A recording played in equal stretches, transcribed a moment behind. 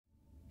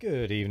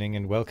Good evening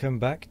and welcome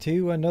back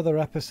to another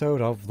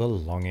episode of The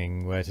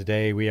Longing, where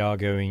today we are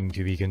going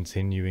to be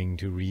continuing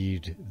to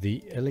read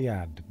the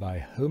Iliad by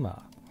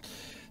Homer.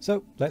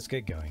 So let's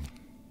get going.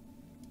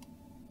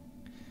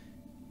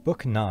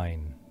 Book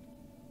 19.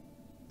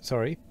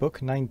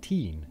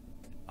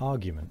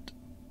 Argument.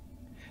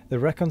 The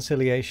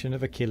reconciliation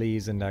of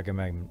Achilles and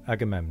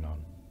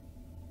Agamemnon.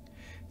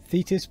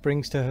 Thetis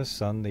brings to her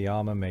son the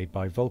armour made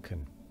by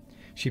Vulcan.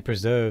 She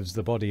preserves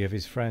the body of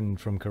his friend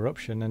from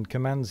corruption and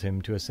commands him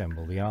to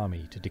assemble the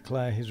army to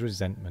declare his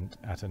resentment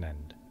at an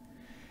end.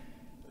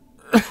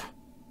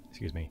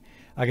 Excuse me.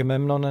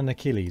 Agamemnon and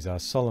Achilles are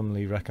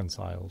solemnly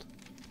reconciled.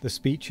 The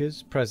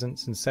speeches,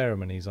 presents, and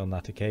ceremonies on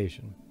that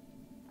occasion.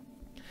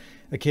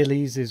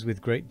 Achilles is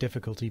with great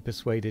difficulty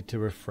persuaded to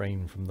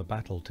refrain from the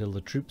battle till the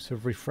troops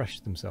have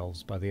refreshed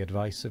themselves by the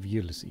advice of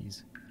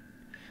Ulysses.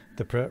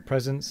 The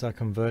presents are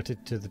conveyed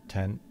to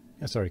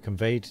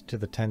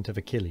the tent of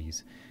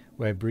Achilles,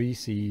 where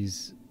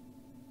Briseis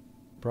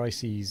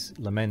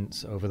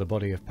laments over the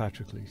body of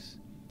Patroclus.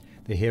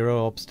 The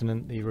hero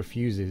obstinately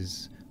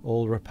refuses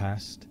all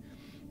repast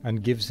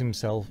and gives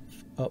himself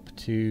up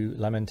to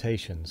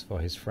lamentations for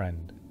his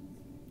friend.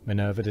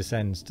 Minerva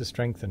descends to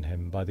strengthen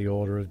him by the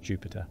order of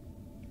Jupiter.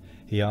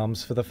 He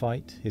arms for the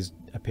fight, his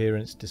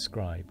appearance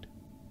described.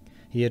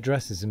 He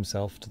addresses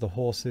himself to the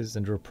horses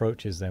and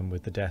reproaches them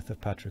with the death of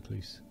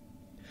Patroclus.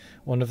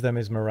 One of them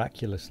is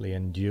miraculously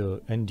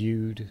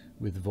endued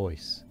with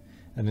voice,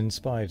 and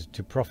inspired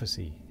to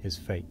prophesy his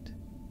fate.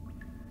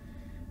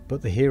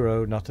 But the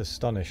hero, not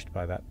astonished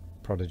by that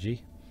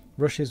prodigy,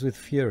 rushes with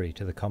fury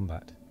to the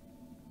combat.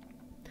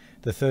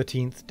 The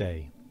 13th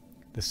day.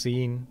 The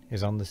scene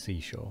is on the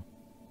seashore.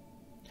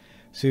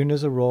 Soon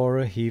as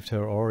Aurora heaved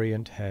her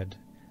orient head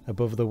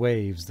above the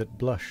waves that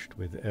blushed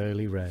with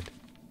early red,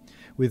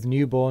 with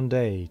newborn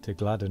day to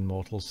gladden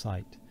mortal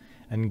sight,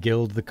 and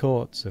gild the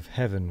courts of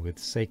heaven with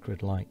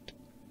sacred light,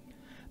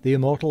 the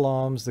immortal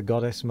arms the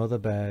goddess mother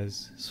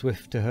bears,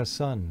 swift to her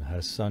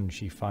son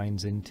she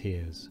finds in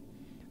tears,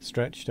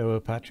 stretched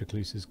o'er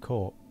Patroclus's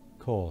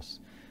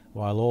course,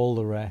 while all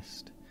the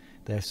rest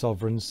their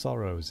sovereign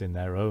sorrows in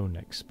their own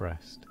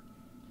expressed.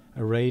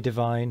 A ray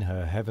divine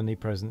her heavenly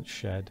presence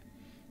shed,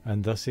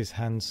 and thus his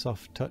hand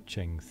soft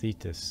touching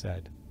Thetis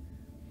said,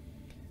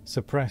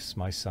 "Suppress,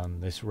 my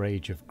son, this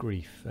rage of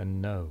grief,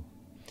 and know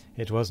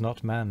it was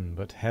not man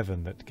but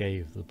heaven that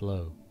gave the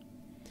blow.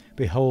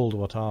 Behold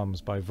what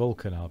arms by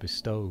Vulcan are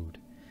bestowed,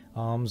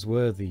 arms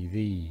worthy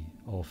thee,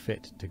 or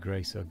fit to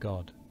grace a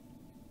god."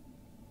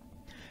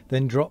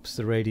 Then drops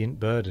the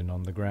radiant burden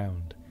on the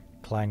ground,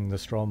 clang the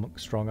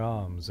strong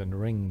arms, and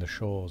ring the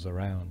shores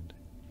around.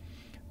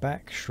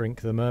 Back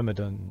shrink the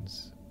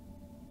Myrmidons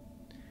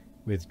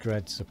with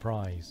dread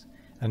surprise,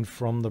 and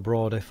from the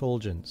broad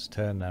effulgence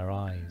turn their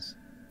eyes.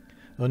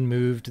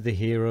 Unmoved the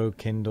hero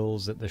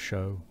kindles at the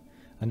show,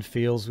 and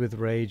feels with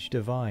rage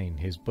divine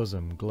his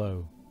bosom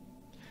glow.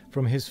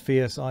 From his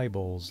fierce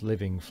eyeballs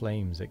living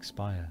flames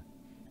expire,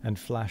 and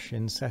flash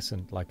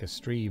incessant like a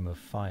stream of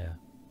fire.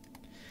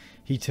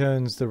 He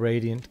turns the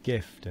radiant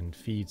gift and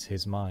feeds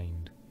his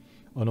mind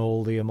on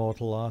all the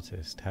immortal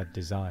artist had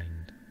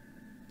designed.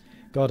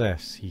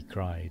 "Goddess," he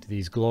cried,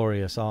 "these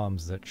glorious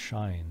arms that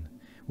shine,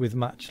 with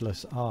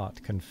matchless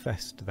art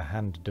confessed the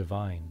hand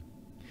divine.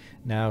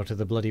 Now to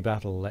the bloody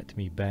battle let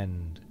me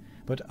bend,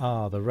 but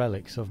the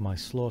relics of my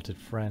slaughtered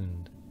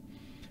friend.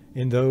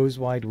 In those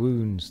wide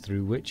wounds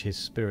through which his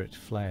spirit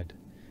fled,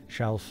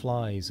 shall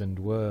flies and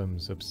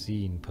worms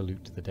obscene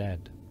pollute the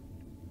dead.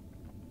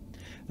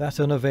 That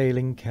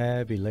unavailing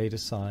care be laid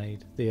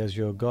aside," the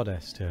azure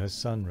goddess to her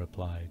son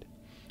replied.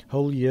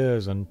 "Whole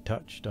years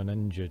untouched,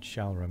 uninjured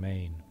shall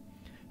remain,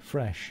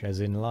 fresh as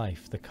in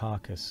life the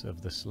carcass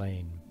of the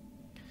slain.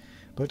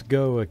 But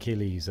go,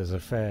 Achilles, as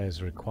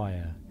affairs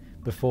require,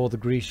 before the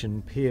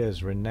Grecian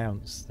peers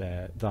renounce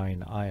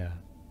thine ire.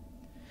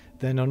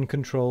 Then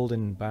uncontrolled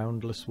in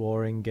boundless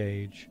war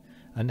engage,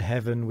 and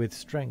heaven with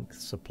strength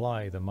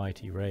supply the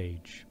mighty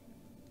rage."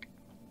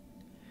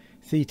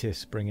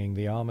 Thetis bringing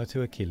the armour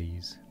to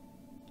Achilles.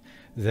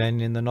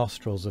 Then in the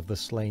nostrils of the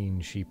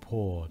slain she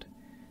poured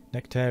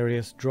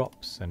nectareous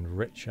drops and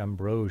rich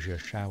ambrosia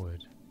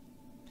showered.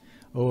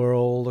 O'er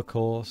all the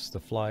course the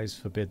flies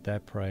forbid their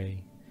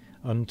prey,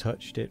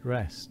 untouched it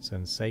rests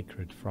and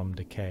sacred from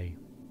decay.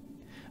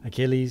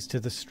 Achilles to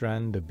the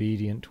strand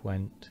obedient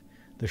went,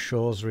 the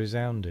shores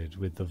resounded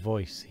with the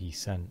voice he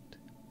sent.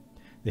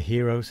 The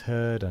heroes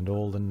heard, and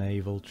all the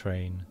naval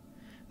train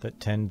that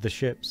tend the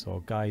ships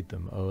or guide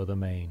them o'er the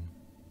main.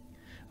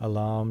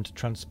 Alarmed,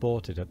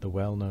 transported at the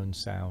well-known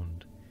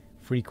sound,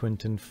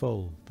 frequent and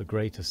full, the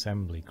great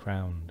assembly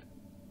crowned.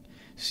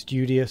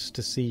 Studious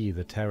to see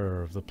the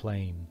terror of the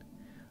plain,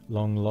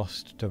 long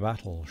lost to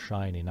battle,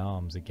 shine in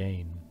arms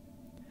again.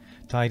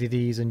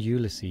 Tydides and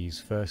Ulysses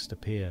first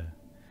appear,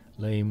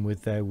 lame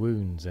with their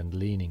wounds and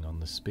leaning on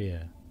the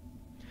spear.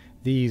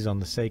 These on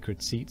the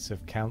sacred seats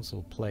of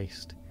council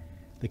placed,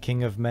 the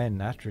king of men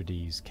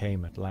Atrides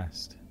came at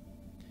last.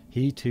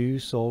 He too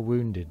sore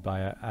wounded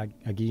by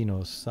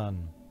Agenor's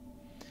son,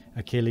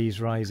 Achilles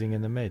rising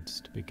in the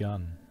midst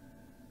begun.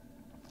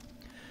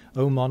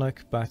 O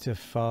monarch, better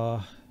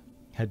far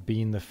had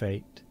been the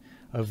fate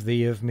of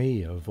thee, of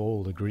me, of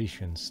all the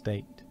Grecian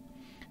state,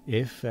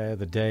 if, ere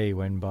the day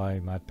when by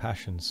mad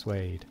passion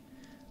swayed,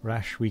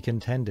 rash we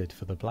contended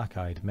for the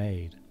black-eyed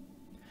maid,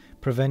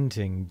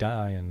 preventing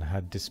Dian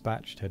had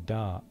dispatched her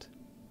dart,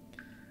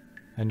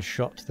 and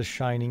shot the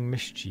shining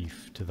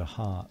mischief to the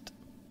heart.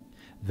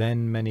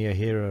 Then many a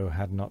hero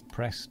had not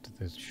pressed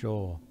the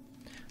shore,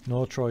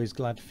 nor Troy's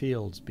glad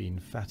fields been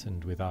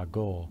fattened with our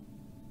gore.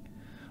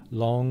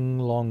 Long,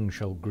 long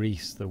shall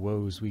Greece the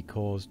woes we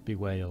caused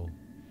bewail,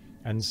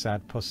 and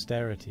sad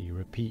posterity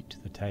repeat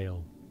the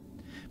tale.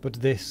 But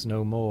this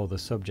no more the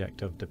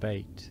subject of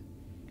debate,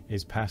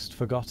 is past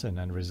forgotten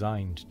and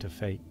resigned to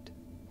fate.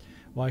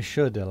 Why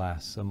should,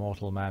 alas, a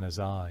mortal man as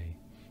I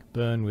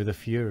burn with a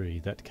fury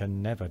that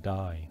can never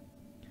die?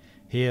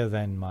 Here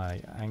then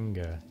my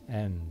anger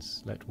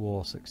ends, let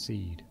war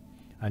succeed,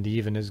 and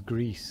even as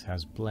Greece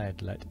has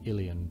bled, let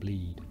Ilion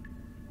bleed.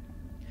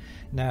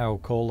 Now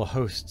call the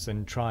hosts,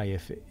 and try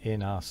if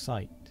in our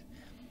sight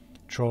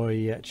Troy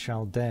yet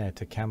shall dare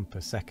to camp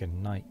a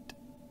second night.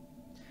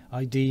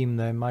 I deem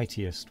their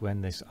mightiest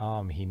when this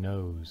arm he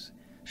knows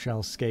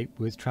shall scape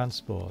with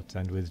transport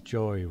and with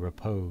joy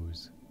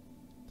repose.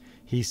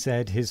 He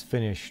said his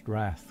finished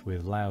wrath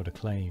with loud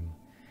acclaim,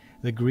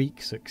 the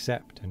Greeks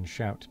accept and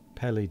shout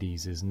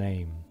Pelides'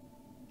 name,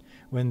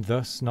 when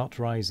thus not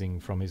rising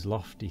from his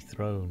lofty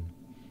throne,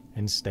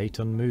 in state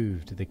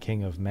unmoved the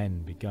king of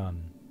men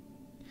begun.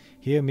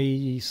 Hear me,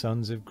 ye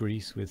sons of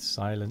Greece, with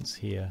silence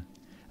hear,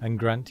 and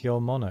grant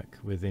your monarch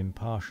with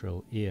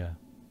impartial ear.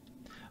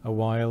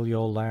 Awhile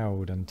your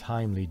loud and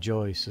timely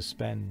joy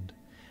suspend,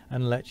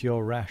 and let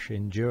your rash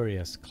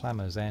injurious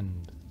clamours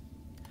end.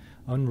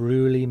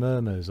 Unruly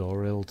murmurs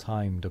or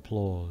ill-timed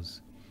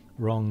applause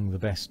wrong the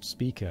best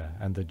speaker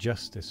and the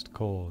justest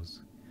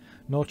cause.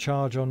 Nor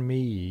charge on me,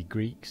 ye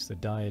Greeks, the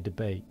dire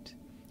debate,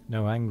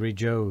 no angry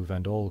Jove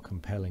and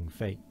all-compelling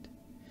fate.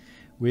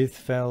 With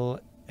fell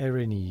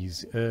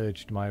Erinnys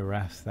urged my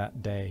wrath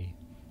that day,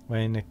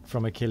 when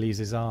from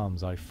Achilles'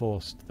 arms I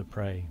forced the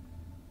prey.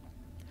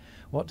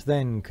 What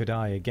then could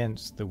I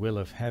against the will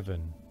of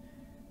heaven,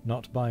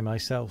 not by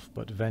myself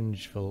but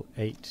vengeful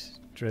Ate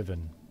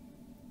driven?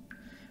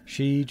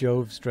 She,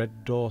 Jove's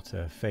dread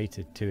daughter,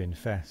 fated to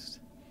infest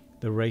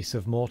the race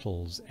of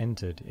mortals,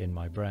 entered in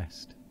my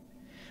breast.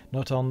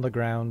 Not on the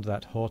ground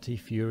that haughty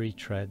fury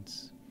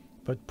treads,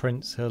 but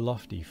prints her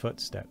lofty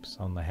footsteps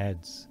on the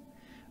heads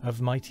of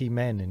mighty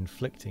men,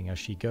 inflicting as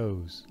she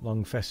goes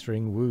long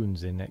festering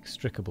wounds,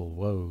 inextricable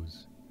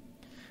woes.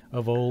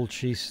 Of old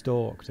she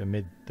stalked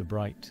amid the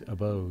bright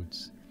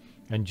abodes,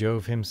 and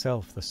Jove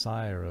himself, the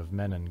sire of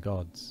men and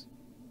gods,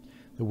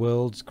 the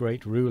world's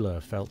great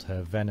ruler, felt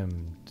her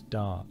venomed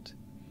dart,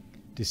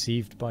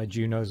 deceived by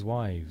Juno's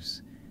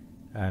wiles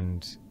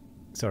and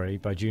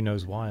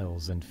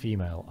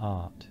female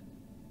art.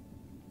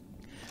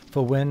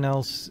 For when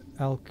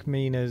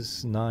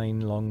Alcmena's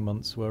 9 long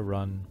months were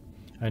run,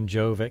 and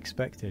Jove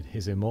expected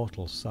his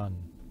immortal son,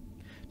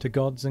 to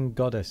gods and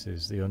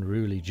goddesses the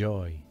unruly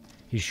joy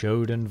he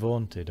showed and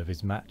vaunted of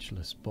his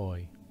matchless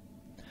boy.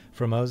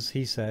 From us,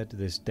 he said,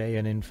 this day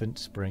an infant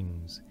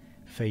springs,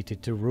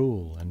 fated to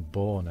rule and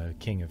born a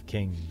king of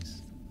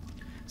kings.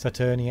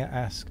 Saturnia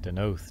asked an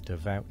oath to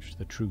vouch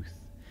the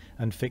truth,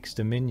 and fixed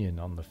dominion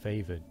on the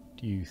favoured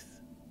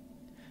youth.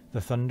 The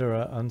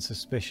Thunderer,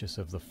 unsuspicious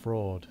of the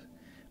fraud,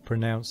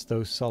 pronounced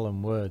those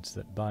solemn words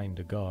that bind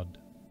a god.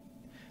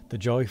 The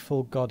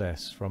joyful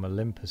goddess from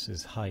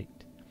Olympus's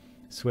height,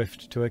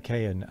 swift to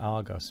Achaean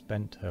Argos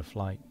bent her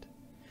flight.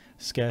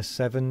 Scarce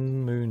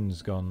 7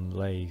 moons gone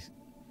lay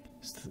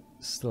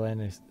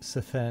Sthenelaus's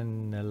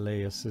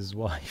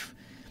wife.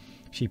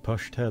 She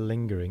pushed her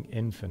lingering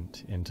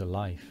infant into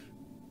life.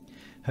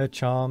 Her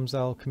charms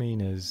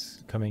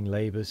Alcmena's coming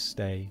labours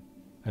stay,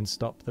 and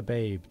stop the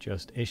babe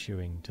just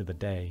issuing to the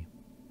day.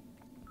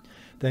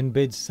 Then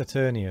bids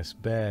Saturnius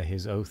bear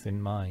his oath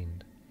in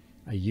mind.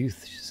 A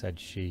youth, said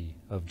she,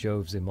 of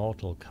Jove's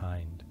immortal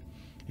kind,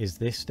 is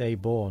this day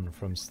born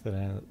from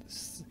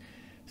Sthenelus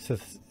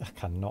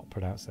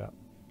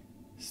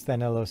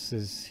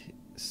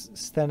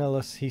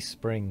he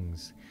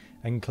springs,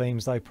 and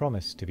claims thy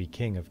promise to be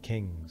king of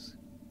kings.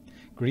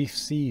 Grief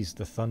seized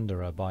the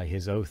Thunderer by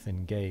his oath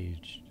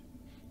engaged.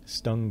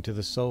 Stung to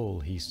the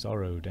soul, he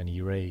sorrowed and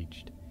he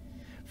raged.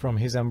 From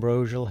his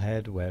ambrosial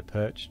head, where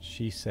perched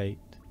she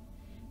sate,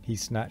 he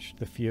snatched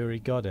the fury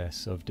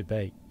goddess of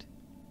debate.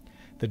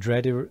 The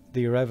dread,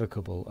 the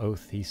irrevocable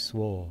oath he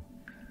swore,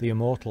 the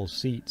immortal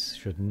seats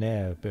should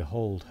ne'er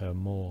behold her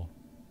more,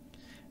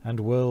 and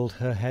whirled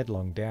her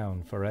headlong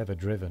down, forever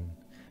driven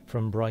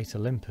from bright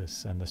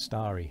Olympus and the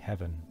starry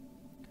heaven.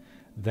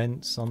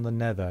 Thence on the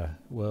nether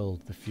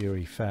world the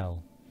fury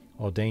fell,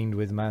 ordained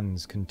with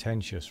man's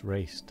contentious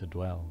race to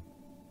dwell.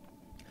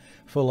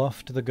 Full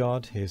oft the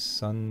god, his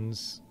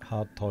son's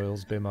hard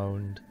toils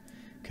bemoaned,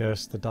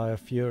 cursed the dire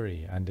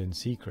fury, and in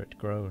secret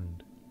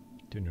groaned.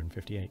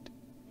 258.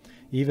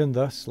 Even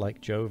thus, like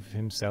Jove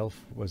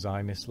himself, was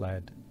I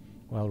misled,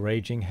 while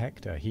raging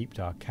Hector heaped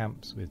our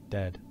camps with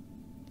dead.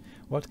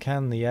 What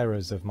can the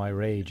errors of my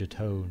rage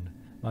atone?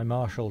 My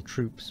martial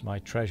troops, my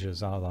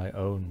treasures are thy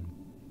own.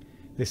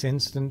 This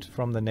instant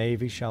from the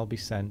navy shall be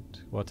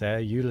sent whate'er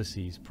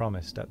Ulysses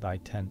promised at thy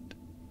tent.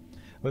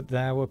 But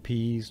thou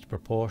appeased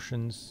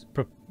propitious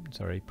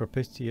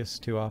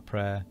to our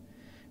prayer,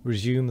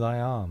 resume thy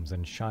arms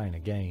and shine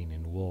again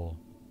in war.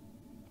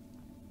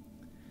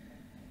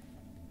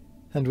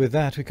 And with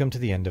that we come to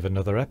the end of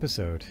another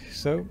episode.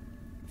 So,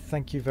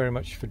 thank you very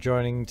much for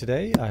joining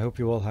today. I hope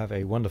you all have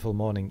a wonderful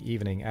morning,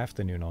 evening,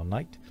 afternoon or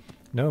night.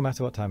 No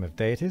matter what time of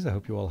day it is, I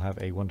hope you all have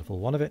a wonderful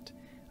one of it.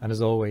 And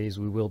as always,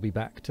 we will be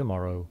back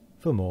tomorrow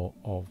for more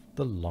of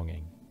The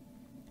Longing.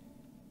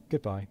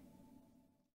 Goodbye.